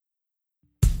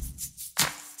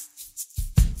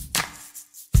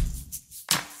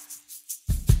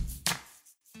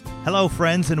Hello,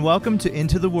 friends, and welcome to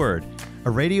Into the Word, a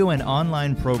radio and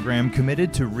online program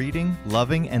committed to reading,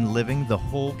 loving, and living the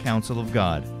whole counsel of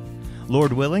God.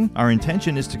 Lord willing, our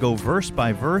intention is to go verse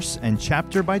by verse and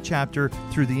chapter by chapter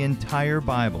through the entire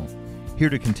Bible. Here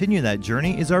to continue that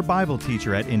journey is our Bible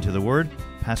teacher at Into the Word,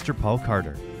 Pastor Paul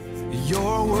Carter.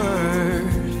 Your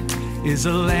word is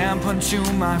a lamp unto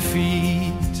my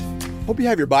feet. Hope you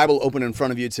have your Bible open in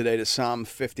front of you today to Psalm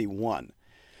 51.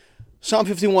 Psalm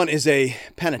 51 is a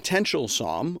penitential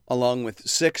psalm, along with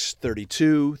 6,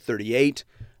 32, 38,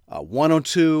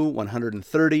 102,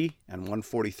 130, and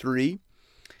 143.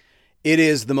 It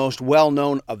is the most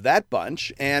well-known of that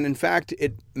bunch, and in fact,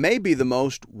 it may be the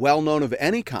most well-known of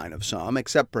any kind of psalm,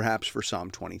 except perhaps for Psalm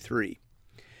 23.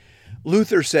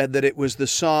 Luther said that it was the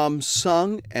psalm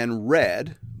sung and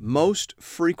read most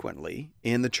frequently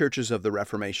in the churches of the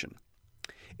Reformation.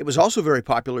 It was also very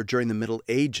popular during the Middle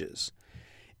Ages.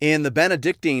 In the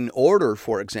Benedictine order,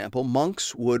 for example,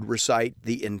 monks would recite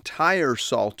the entire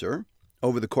Psalter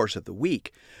over the course of the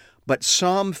week, but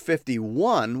Psalm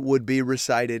 51 would be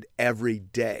recited every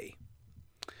day.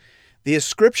 The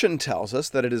inscription tells us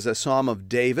that it is a psalm of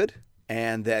David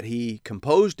and that he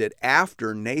composed it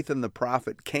after Nathan the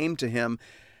prophet came to him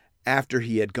after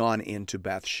he had gone into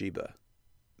Bathsheba,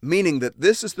 meaning that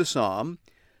this is the psalm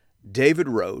David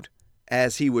wrote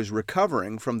as he was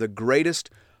recovering from the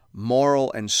greatest moral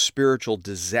and spiritual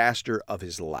disaster of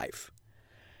his life.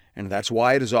 And that's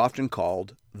why it is often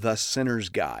called the Sinner's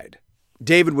Guide.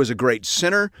 David was a great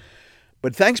sinner,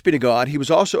 but thanks be to God, he was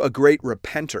also a great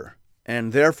repenter,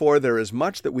 and therefore there is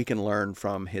much that we can learn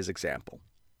from his example.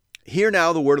 Hear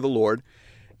now the word of the Lord,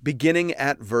 beginning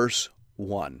at verse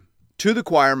 1. To the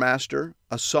choir master,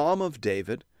 a psalm of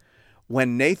David,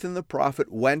 when Nathan the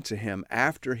prophet went to him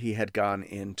after he had gone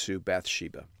into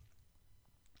Bathsheba.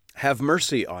 Have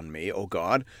mercy on me, O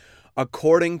God,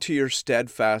 according to your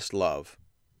steadfast love.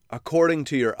 According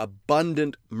to your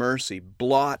abundant mercy,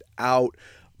 blot out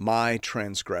my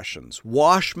transgressions.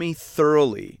 Wash me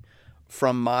thoroughly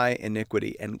from my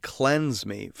iniquity and cleanse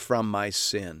me from my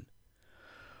sin.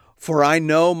 For I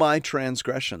know my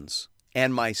transgressions,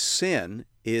 and my sin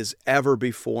is ever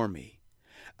before me.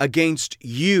 Against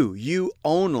you, you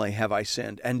only have I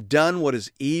sinned, and done what is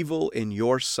evil in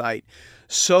your sight,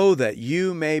 so that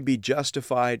you may be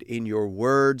justified in your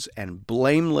words and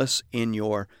blameless in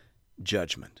your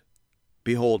judgment.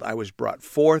 Behold, I was brought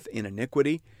forth in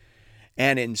iniquity,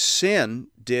 and in sin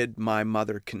did my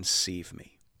mother conceive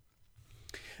me.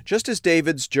 Just as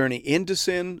David's journey into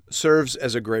sin serves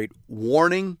as a great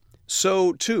warning,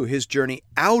 so too his journey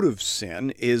out of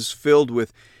sin is filled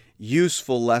with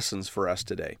useful lessons for us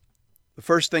today. The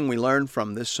first thing we learn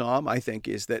from this psalm, I think,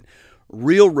 is that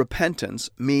real repentance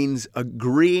means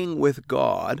agreeing with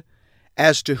God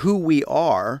as to who we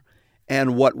are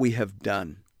and what we have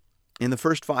done. In the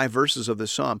first 5 verses of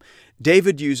this psalm,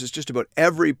 David uses just about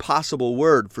every possible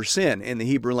word for sin in the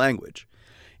Hebrew language.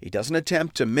 He doesn't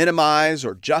attempt to minimize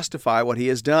or justify what he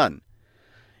has done.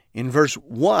 In verse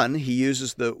 1, he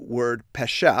uses the word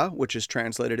pesha, which is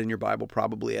translated in your Bible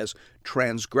probably as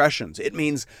transgressions. It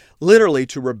means literally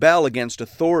to rebel against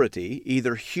authority,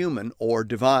 either human or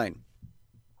divine.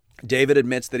 David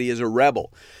admits that he is a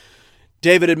rebel.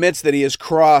 David admits that he has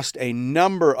crossed a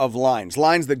number of lines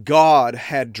that God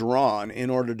had drawn in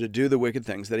order to do the wicked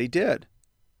things that he did.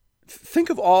 Think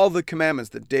of all the commandments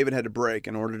that David had to break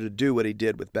in order to do what he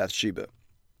did with Bathsheba.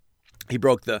 He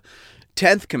broke the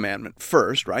 10th commandment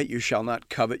first, right? You shall not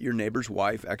covet your neighbor's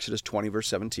wife, Exodus 20, verse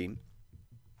 17.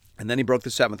 And then he broke the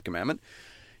 7th commandment.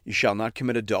 You shall not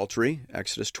commit adultery,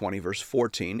 Exodus 20, verse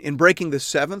 14. In breaking the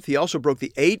 7th, he also broke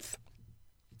the 8th.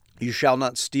 You shall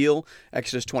not steal,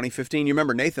 Exodus 20:15. You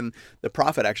remember Nathan, the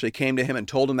prophet, actually came to him and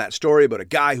told him that story about a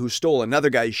guy who stole another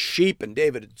guy's sheep, and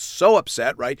David is so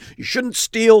upset, right? You shouldn't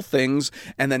steal things.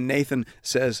 And then Nathan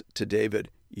says to David,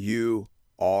 you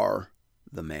are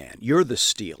the man. You're the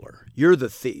stealer. You're the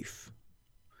thief.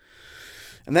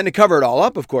 And then to cover it all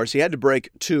up, of course, he had to break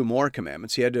 2 more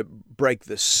commandments. He had to break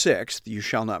the 6th, you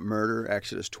shall not murder,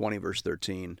 Exodus 20, verse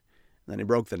 13. And then he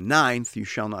broke the 9th, you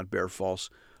shall not bear false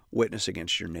witness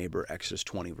against your neighbor, Exodus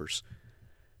 20, verse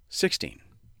 16.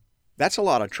 That's a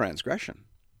lot of transgression.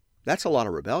 That's a lot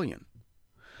of rebellion.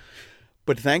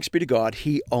 But thanks be to God,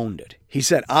 he owned it. He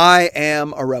said, I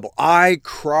am a rebel. I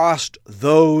crossed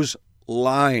those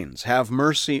lines. Have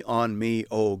mercy on me,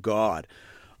 O God,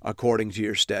 according to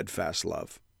your steadfast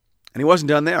love. And he wasn't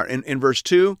done there. In verse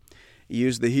 2, he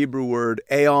used the Hebrew word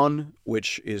aeon,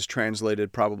 which is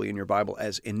translated probably in your Bible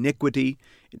as iniquity.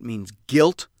 It means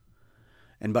guilt.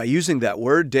 And by using that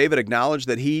word, David acknowledged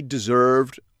that he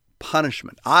deserved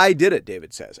punishment. I did it,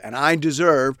 David says, and I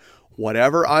deserve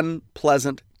whatever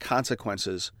unpleasant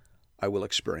consequences I will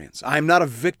experience. I am not a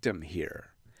victim here.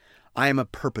 I am a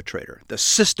perpetrator. The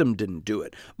system didn't do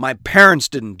it. My parents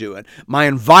didn't do it. My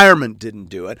environment didn't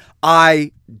do it.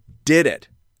 I did it.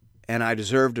 And I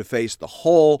deserve to face the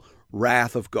whole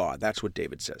wrath of God. That's what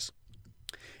David says.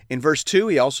 In verse 2,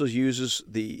 he also uses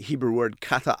the Hebrew word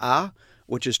kata'ah,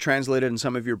 which is translated in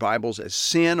some of your Bibles as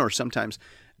sin or sometimes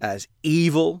as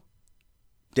evil.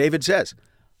 David says,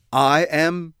 I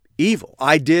am evil.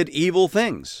 I did evil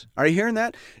things. Are you hearing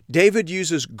that? David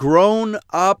uses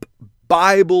grown-up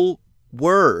Bible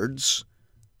words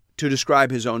to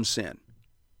describe his own sin.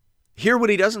 Hear what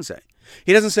he doesn't say.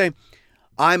 He doesn't say,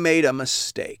 I made a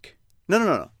mistake.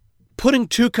 No. Putting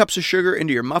 2 cups of sugar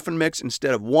into your muffin mix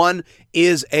instead of 1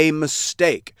 is a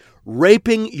mistake.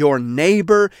 Raping your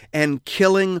neighbor and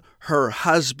killing her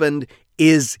husband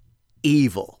is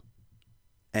evil.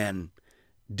 And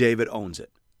David owns it.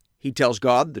 He tells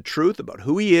God the truth about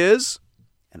who he is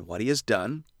and what he has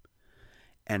done.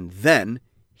 And then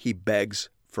he begs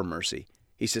for mercy.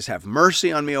 He says, have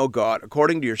mercy on me, O God,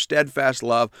 according to your steadfast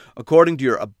love, according to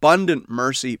your abundant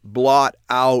mercy, blot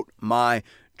out my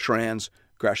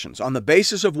transgressions. On the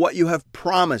basis of what you have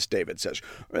promised, David says.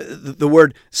 The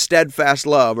word steadfast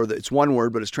love, it's one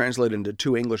word, but it's translated into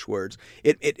 2 English words.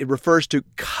 It refers to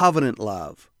covenant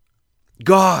love.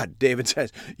 God, David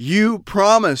says, you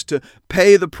promised to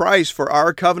pay the price for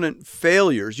our covenant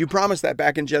failures. You promised that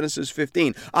back in Genesis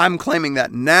 15. I'm claiming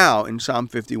that now in Psalm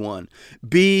 51.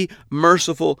 Be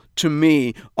merciful to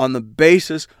me on the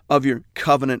basis of your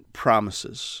covenant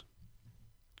promises.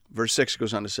 Verse 6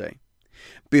 goes on to say,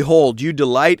 behold, you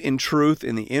delight in truth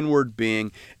in the inward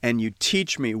being, and you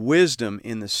teach me wisdom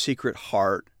in the secret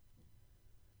heart.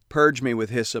 Purge me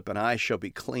with hyssop, and I shall be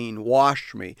clean.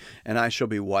 Wash me, and I shall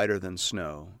be whiter than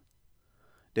snow.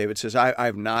 David says, I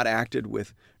have not acted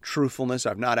with truthfulness.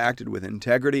 I've not acted with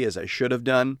integrity as I should have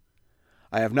done.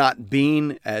 I have not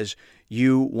been as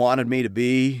you wanted me to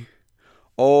be.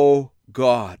 Oh,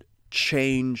 God,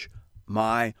 change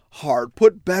my heart.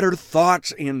 Put better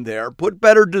thoughts in there. Put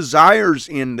better desires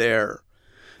in there.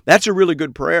 That's a really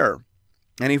good prayer.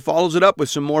 And he follows it up with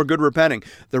some more good repenting.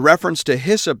 The reference to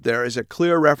hyssop there is a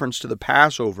clear reference to the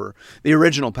Passover, the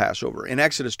original Passover. In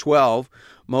Exodus 12,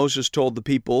 Moses told the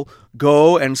people,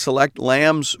 go and select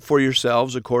lambs for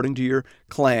yourselves according to your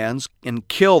clans and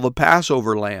kill the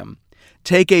Passover lamb.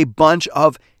 Take a bunch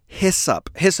of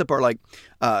hyssop. Hyssop are like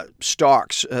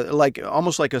stalks,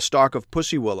 almost like a stalk of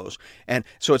pussy willows. And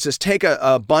so it says, take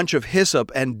a bunch of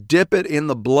hyssop and dip it in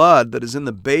the blood that is in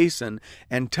the basin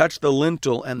and touch the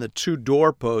lintel and the 2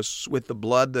 doorposts with the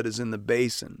blood that is in the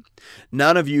basin.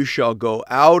 None of you shall go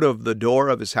out of the door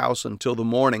of his house until the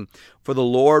morning, for the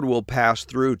Lord will pass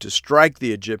through to strike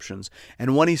the Egyptians.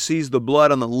 And when he sees the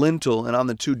blood on the lintel and on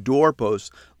the 2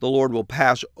 doorposts, the Lord will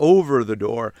pass over the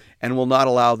door and will not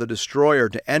allow the destroyer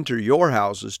to enter your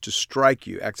houses to strike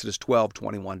you. Exodus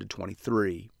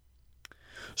 12:21-23.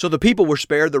 So the people were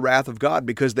spared the wrath of God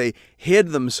because they hid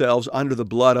themselves under the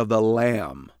blood of the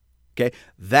Lamb. Okay,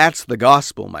 that's the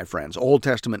gospel, my friends, Old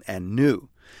Testament and New.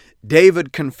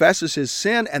 David confesses his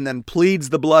sin and then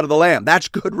pleads the blood of the Lamb. That's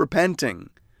good repenting.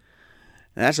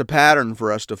 And that's a pattern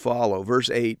for us to follow. Verse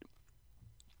 8,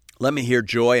 let me hear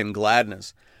joy and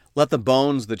gladness. Let the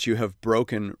bones that you have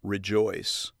broken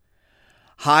rejoice.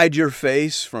 Hide your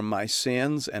face from my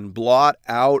sins and blot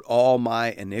out all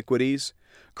my iniquities.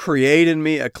 Create in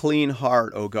me a clean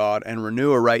heart, O God, and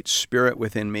renew a right spirit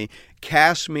within me.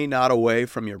 Cast me not away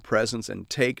from your presence and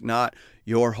take not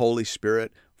your Holy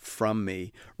Spirit from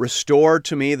me. Restore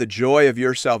to me the joy of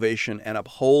your salvation and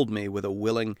uphold me with a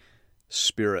willing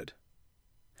spirit.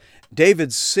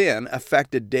 David's sin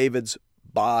affected David's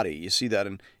body. You see that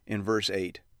in verse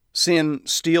 8. Sin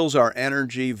steals our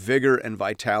energy, vigor, and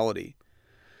vitality.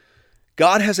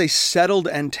 God has a settled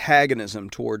antagonism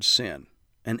towards sin,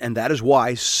 and that is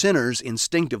why sinners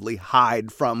instinctively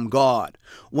hide from God.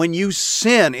 When you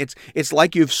sin, it's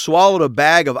like you've swallowed a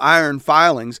bag of iron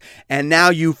filings, and now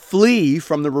you flee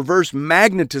from the reverse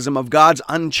magnetism of God's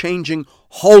unchanging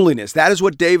holiness. That is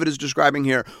what David is describing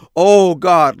here. Oh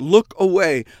God, look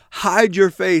away, hide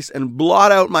your face, and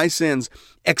blot out my sins.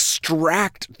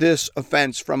 Extract this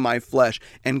offense from my flesh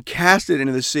and cast it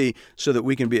into the sea so that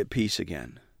we can be at peace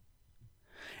again.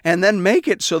 And then make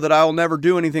it so that I'll never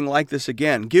do anything like this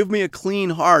again. Give me a clean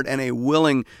heart and a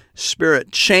willing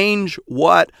spirit. Change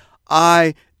what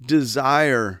I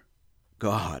desire,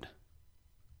 God.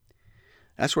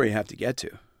 That's where you have to get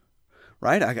to.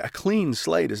 right? A clean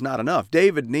slate is not enough.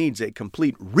 David needs a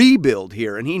complete rebuild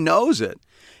here, and he knows it.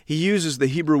 He uses the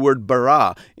Hebrew word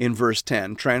bara in verse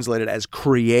 10, translated as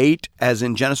create, as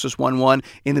in Genesis 1:1,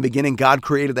 in the beginning God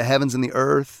created the heavens and the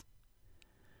earth.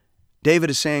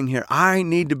 David is saying here, I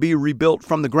need to be rebuilt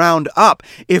from the ground up.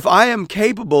 If I am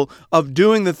capable of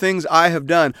doing the things I have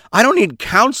done, I don't need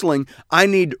counseling, I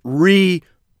need recreation.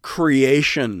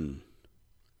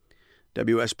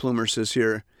 W.S. Plumer says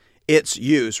here, its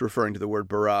use, referring to the word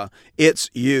bara,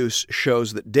 its use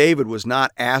shows that David was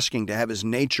not asking to have his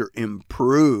nature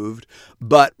improved,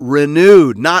 but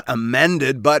renewed, not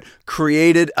amended, but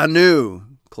created anew.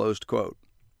 Closed quote.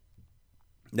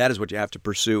 That is what you have to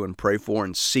pursue and pray for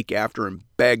and seek after and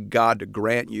beg God to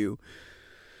grant you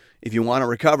if you want to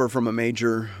recover from a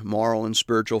major moral and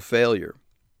spiritual failure.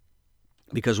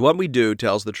 Because what we do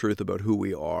tells the truth about who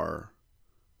we are,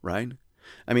 right?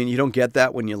 I mean, you don't get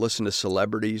that when you listen to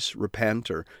celebrities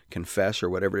repent or confess or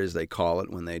whatever it is they call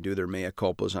it when they do their mea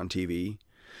culpas on TV.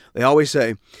 They always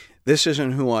say, this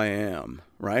isn't who I am,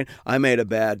 right? I made a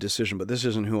bad decision, but this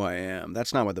isn't who I am.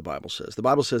 That's not what the Bible says. The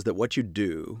Bible says that what you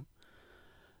do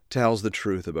tells the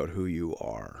truth about who you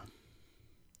are.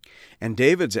 And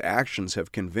David's actions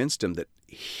have convinced him that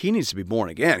he needs to be born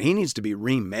again. He needs to be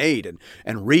remade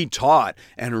and retaught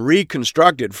and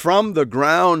reconstructed from the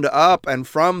ground up and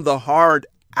from the heart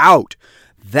out.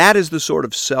 That is the sort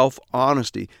of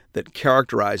self-honesty that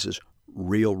characterizes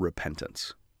real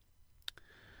repentance.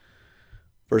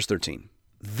 Verse 13.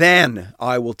 Then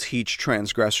I will teach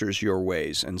transgressors your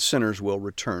ways, and sinners will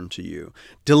return to you.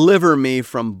 Deliver me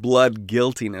from blood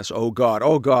guiltiness, O God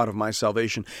of my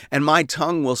salvation, and my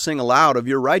tongue will sing aloud of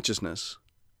your righteousness.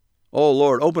 O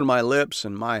Lord, open my lips,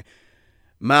 and my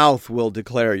mouth will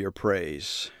declare your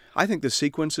praise. I think the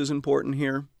sequence is important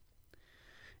here.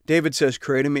 David says,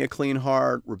 create in me a clean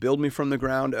heart, rebuild me from the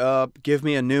ground up, give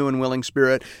me a new and willing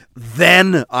spirit.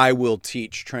 Then I will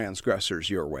teach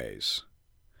transgressors your ways.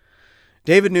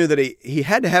 David knew that he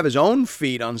had to have his own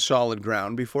feet on solid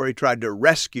ground before he tried to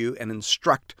rescue and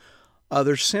instruct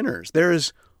other sinners. There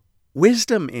is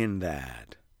wisdom in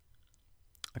that.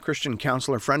 A Christian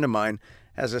counselor friend of mine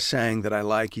has a saying that I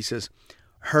like. He says,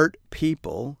 hurt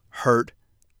people hurt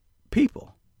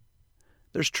people.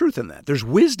 There's truth in that. There's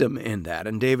wisdom in that,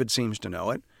 and David seems to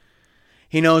know it.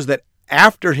 He knows that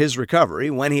after his recovery,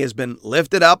 when he has been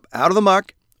lifted up out of the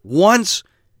muck, once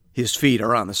his feet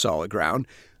are on the solid ground,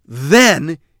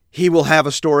 then he will have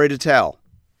a story to tell.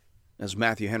 As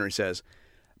Matthew Henry says,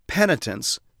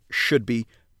 penitents should be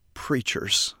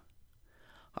preachers.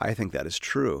 I think that is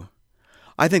true.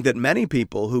 I think that many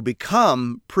people who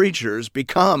become preachers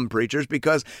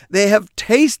because they have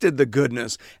tasted the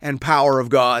goodness and power of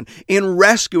God in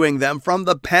rescuing them from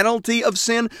the penalty of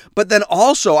sin, but then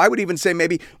also, I would even say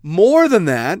maybe more than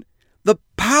that, the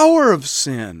power of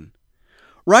sin.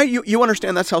 Right? You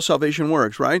understand that's how salvation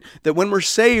works, right? That when we're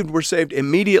saved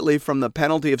immediately from the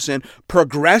penalty of sin,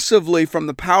 progressively from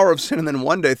the power of sin, and then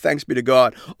one day, thanks be to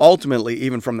God, ultimately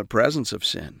even from the presence of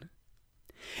sin.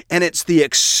 And it's the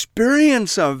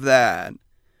experience of that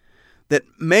that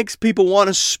makes people want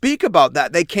to speak about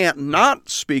that. They can't not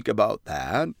speak about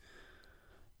that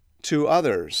to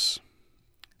others.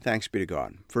 Thanks be to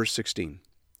God. Verse 16.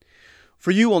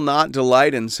 For you will not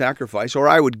delight in sacrifice, or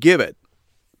I would give it.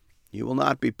 You will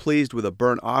not be pleased with a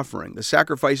burnt offering. The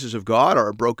sacrifices of God are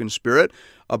a broken spirit,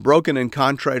 a broken and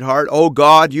contrite heart. O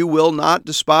God, you will not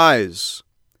despise.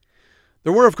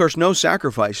 There were, of course, no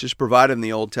sacrifices provided in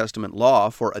the Old Testament law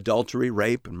for adultery,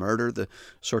 rape, and murder, the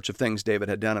sorts of things David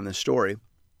had done in this story.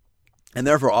 And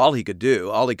therefore, all he could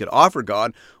offer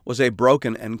God was a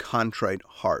broken and contrite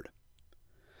heart.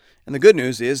 And the good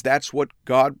news is that's what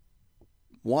God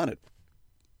wanted,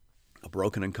 a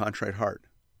broken and contrite heart.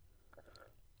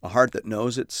 A heart that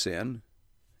knows its sin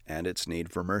and its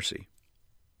need for mercy.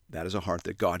 That is a heart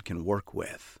that God can work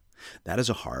with. That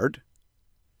is a heart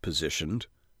positioned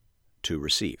to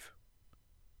receive.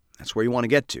 That's where you want to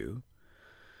get to,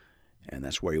 and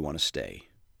that's where you want to stay.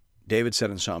 David said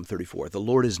in Psalm 34, the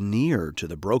Lord is near to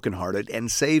the brokenhearted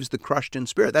and saves the crushed in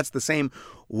spirit. That's the same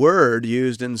word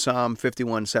used in Psalm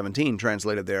 51:17,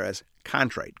 translated there as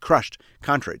contrite, crushed,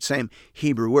 contrite, same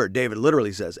Hebrew word. David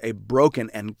literally says, a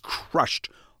broken and crushed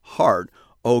heart,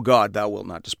 O God, thou wilt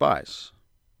not despise.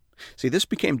 See, this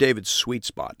became David's sweet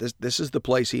spot. This is the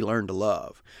place he learned to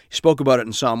love. He spoke about it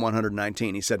in Psalm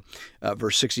 119. He said,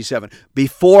 verse 67,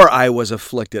 before I was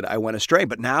afflicted, I went astray,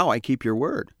 but now I keep your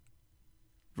word.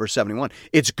 Verse 71,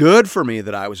 it's good for me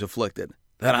that I was afflicted,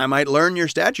 that I might learn your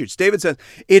statutes. David says,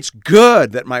 it's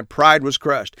good that my pride was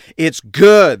crushed. It's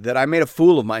good that I made a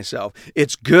fool of myself.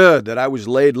 It's good that I was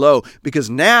laid low, because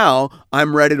now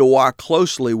I'm ready to walk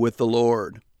closely with the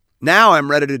Lord. Now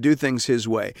I'm ready to do things His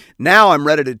way. Now I'm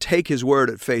ready to take His word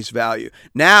at face value.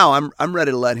 Now I'm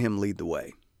ready to let Him lead the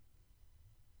way.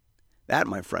 That,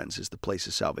 my friends, is the place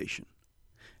of salvation.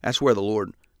 That's where the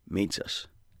Lord meets us,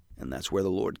 and that's where the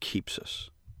Lord keeps us.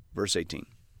 Verse 18.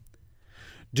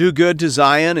 Do good to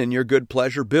Zion in your good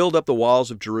pleasure. Build up the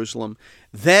walls of Jerusalem.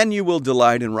 Then you will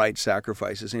delight in right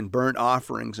sacrifices, in burnt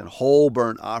offerings and whole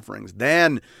burnt offerings.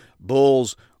 Then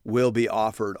bulls will be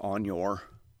offered on your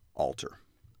altar.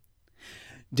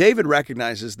 David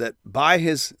recognizes that by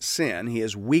his sin, he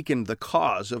has weakened the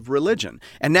cause of religion,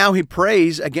 and now he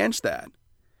prays against that.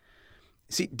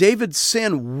 See, David's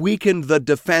sin weakened the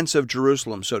defense of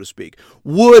Jerusalem, so to speak.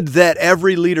 Would that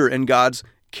every leader in God's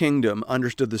kingdom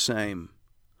understood the same.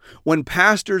 When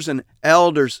pastors and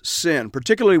elders sin,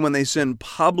 particularly when they sin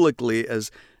publicly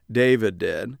as David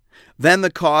did, then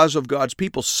the cause of God's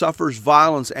people suffers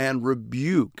violence and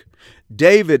rebuke.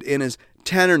 David, in his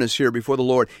tenderness here before the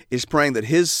Lord, is praying that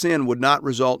his sin would not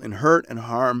result in hurt and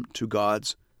harm to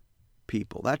God's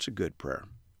people. That's a good prayer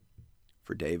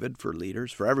for David, for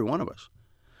leaders, for every one of us.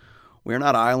 We are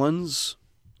not islands.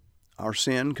 Our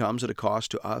sin comes at a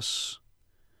cost to us,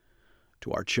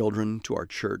 to our children, to our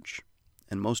church,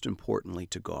 and most importantly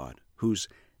to God, whose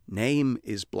name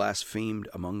is blasphemed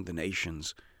among the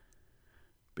nations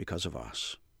because of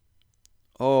us.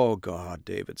 Oh God,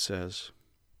 David says,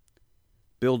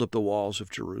 build up the walls of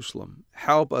Jerusalem.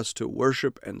 Help us to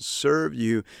worship and serve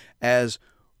you as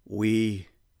we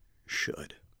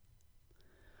should.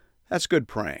 That's good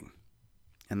praying,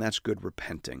 and that's good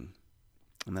repenting,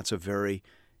 and that's a very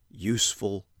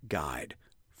useful guide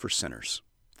for sinners.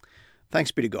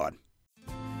 Thanks be to God.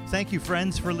 Thank you,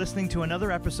 friends, for listening to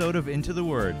another episode of Into the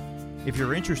Word. If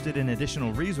you're interested in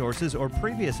additional resources or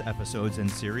previous episodes and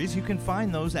series, you can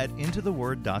find those at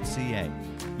intotheword.ca.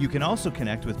 You can also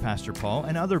connect with Pastor Paul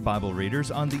and other Bible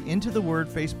readers on the Into the Word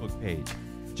Facebook page.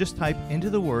 Just type Into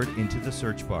the Word into the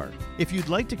search bar. If you'd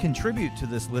like to contribute to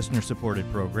this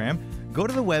listener-supported program, go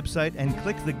to the website and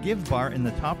click the Give bar in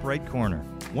the top right corner.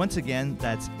 Once again,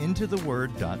 that's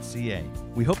intotheword.ca.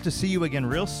 We hope to see you again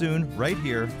real soon, right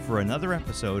here, for another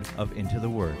episode of Into the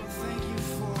Word.